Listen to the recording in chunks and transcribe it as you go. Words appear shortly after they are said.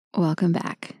Welcome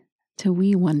back to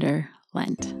We Wonder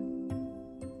Lent.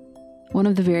 One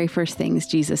of the very first things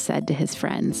Jesus said to his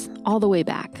friends, all the way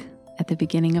back at the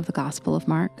beginning of the Gospel of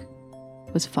Mark,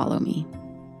 was follow me.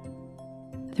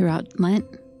 Throughout Lent,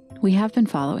 we have been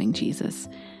following Jesus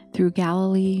through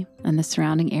Galilee and the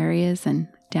surrounding areas and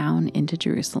down into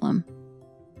Jerusalem.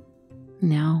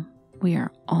 Now we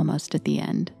are almost at the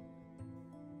end.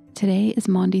 Today is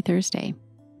Maundy Thursday.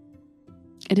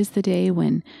 It is the day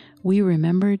when we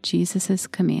remember Jesus'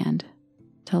 command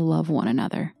to love one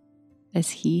another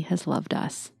as he has loved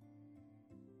us.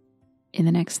 In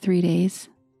the next 3 days,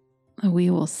 we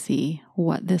will see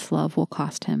what this love will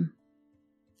cost him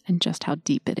and just how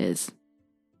deep it is.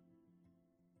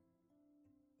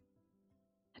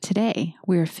 Today,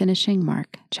 we are finishing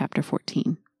Mark chapter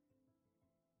 14.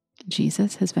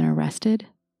 Jesus has been arrested,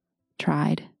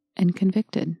 tried, and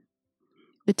convicted.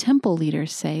 The temple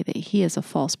leaders say that he is a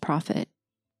false prophet.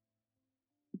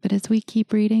 But as we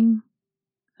keep reading,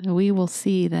 we will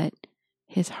see that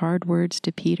his hard words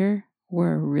to Peter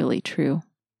were really true.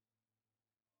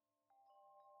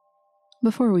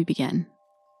 Before we begin,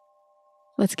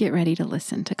 let's get ready to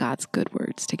listen to God's good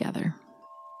words together.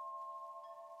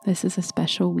 This is a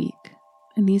special week,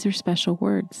 and these are special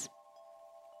words.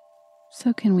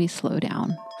 So can we slow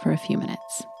down for a few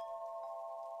minutes?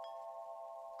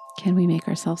 Can we make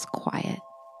ourselves quiet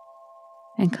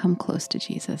and come close to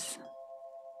Jesus?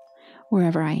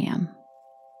 Wherever I am,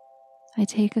 I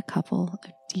take a couple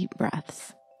of deep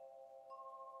breaths.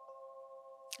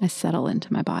 I settle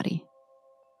into my body.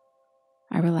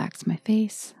 I relax my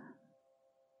face.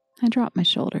 I drop my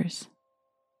shoulders.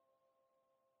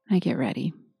 I get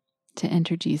ready to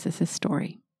enter Jesus'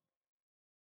 story.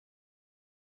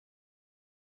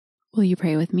 Will you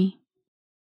pray with me?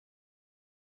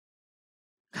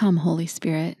 Come, Holy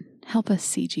Spirit, help us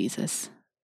see Jesus.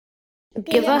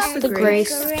 Give us the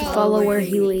grace to follow where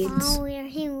he leads.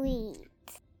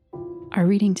 Our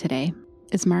reading today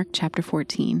is Mark chapter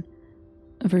 14,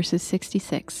 verses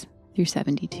 66 through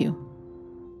 72.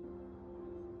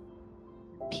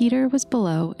 Peter was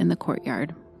below in the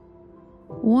courtyard.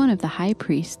 One of the high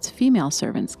priest's female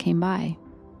servants came by.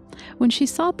 When she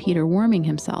saw Peter warming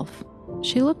himself,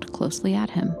 she looked closely at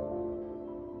him.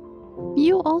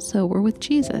 "You also were with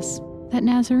Jesus, that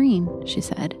Nazarene," she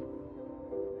said.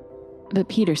 But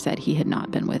Peter said he had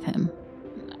not been with him.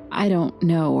 "I don't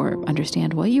know or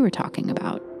understand what you were talking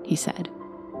about," he said.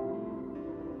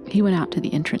 He went out to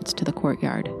the entrance to the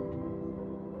courtyard.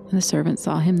 The servant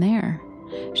saw him there.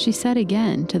 She said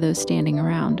again to those standing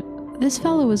around, "This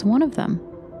fellow is one of them."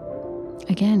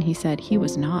 Again he said he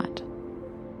was not.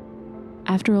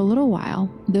 After a little while,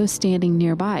 those standing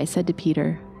nearby said to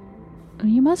Peter,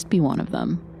 "You must be one of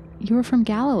them. You are from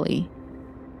Galilee."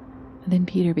 Then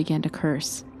Peter began to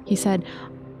curse. He said,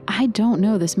 "I don't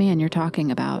know this man you're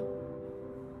talking about."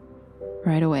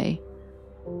 Right away,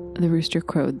 the rooster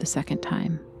crowed the second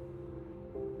time.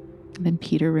 Then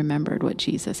Peter remembered what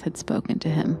Jesus had spoken to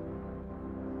him.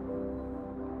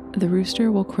 "The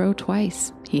rooster will crow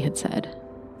twice," he had said.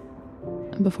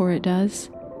 "Before it does,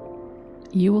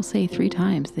 you will say 3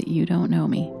 times that you don't know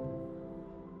me."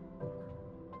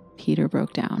 Peter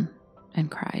broke down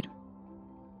and cried.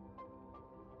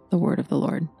 The word of the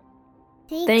Lord.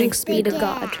 Thanks be to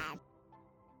God.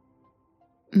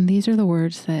 And these are the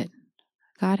words that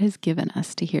God has given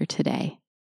us to hear today.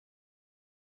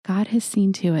 God has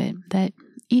seen to it that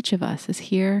each of us is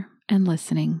here and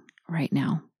listening right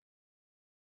now.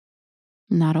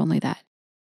 Not only that,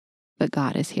 but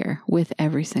God is here with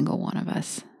every single one of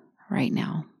us right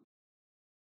now.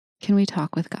 Can we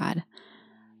talk with God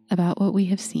about what we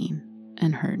have seen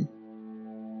and heard?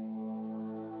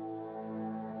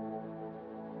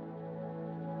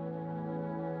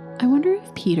 I wonder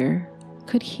if Peter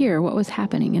could hear what was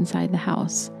happening inside the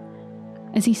house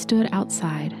as he stood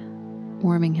outside,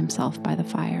 warming himself by the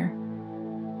fire.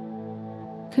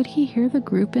 Could he hear the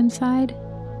group inside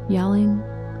yelling,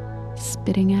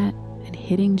 spitting at, and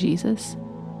hitting Jesus?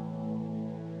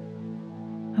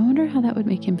 I wonder how that would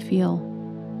make him feel,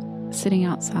 sitting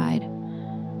outside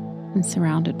and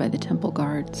surrounded by the temple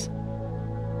guards.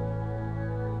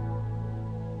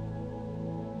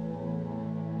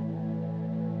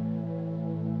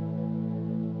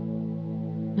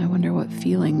 I wonder what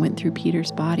feeling went through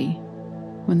Peter's body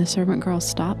when the servant girl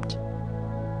stopped,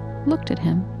 looked at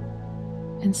him,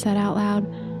 and said out loud,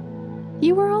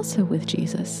 "You were also with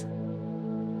Jesus."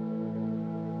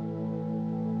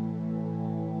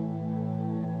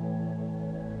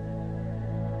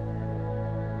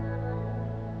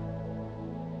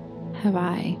 Have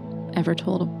I ever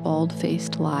told a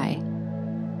bald-faced lie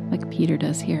like Peter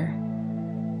does here?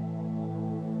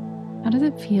 I does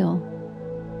it feel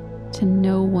to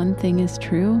know one thing is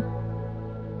true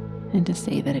and to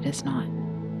say that it is not?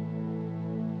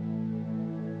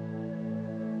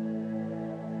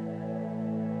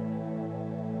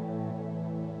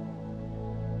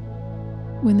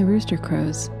 When the rooster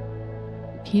crows,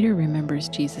 Peter remembers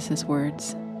Jesus'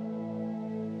 words.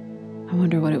 I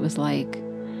wonder what it was like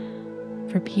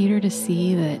for Peter to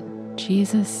see that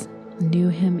Jesus knew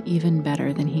him even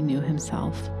better than he knew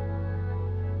himself.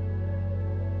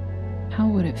 How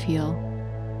would it feel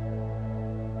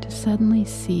to suddenly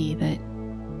see that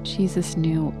Jesus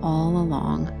knew all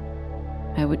along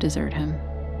I would desert him?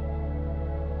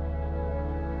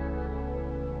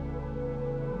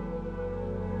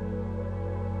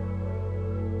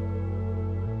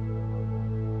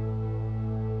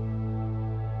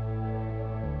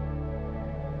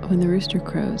 When the rooster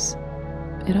crows,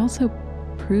 it also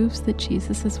proves that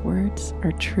Jesus' words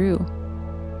are true.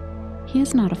 He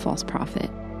is not a false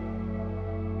prophet.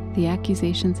 The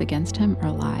accusations against him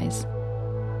are lies.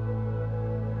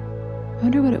 I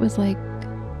wonder what it was like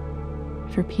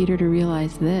for Peter to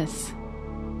realize this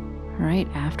right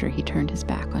after he turned his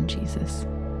back on Jesus.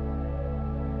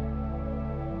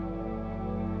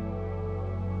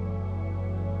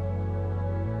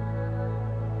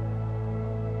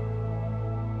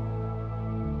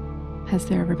 Has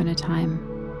there ever been a time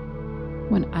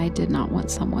when I did not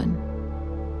want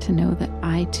someone to know that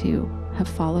I too have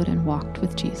followed and walked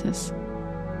with Jesus?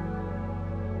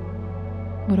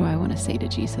 What do I want to say to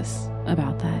Jesus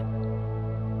about that?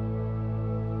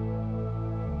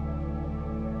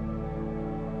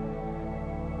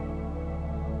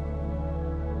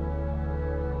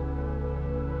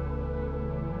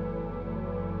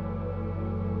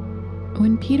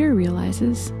 When Peter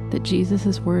realizes that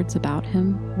Jesus' words about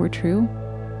him were true,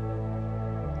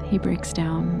 he breaks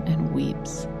down and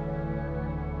weeps.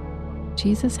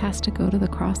 Jesus has to go to the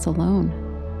cross alone.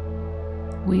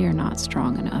 We are not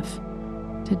strong enough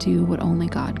to do what only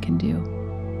God can do.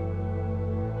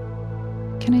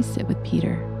 Can I sit with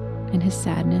Peter in his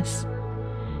sadness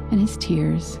and his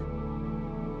tears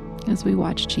as we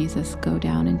watch Jesus go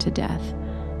down into death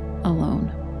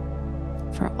alone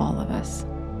for all of us?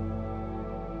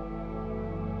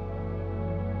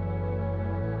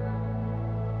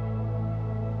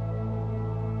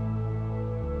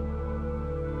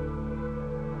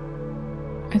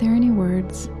 Are there any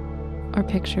words or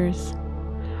pictures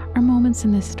or moments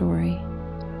in this story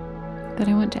that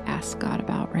I want to ask God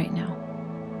about right now?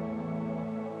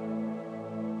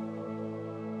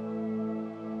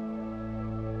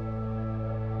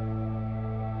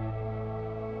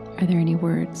 Are there any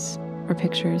words or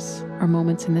pictures or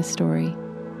moments in this story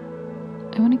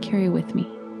I want to carry with me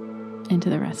into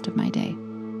the rest of my day?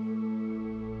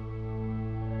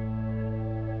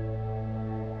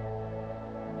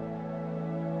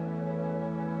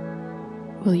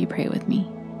 Will you pray with me?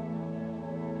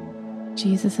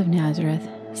 Jesus of Nazareth,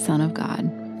 Son of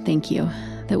God, thank you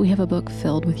that we have a book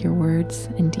filled with your words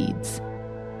and deeds.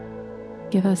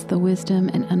 Give us the wisdom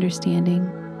and understanding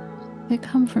that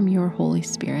come from your Holy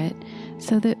Spirit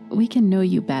so that we can know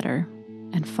you better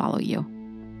and follow you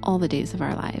all the days of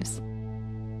our lives.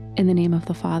 In the name of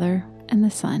the Father, and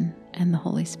the Son, and the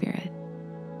Holy Spirit.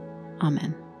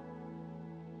 Amen.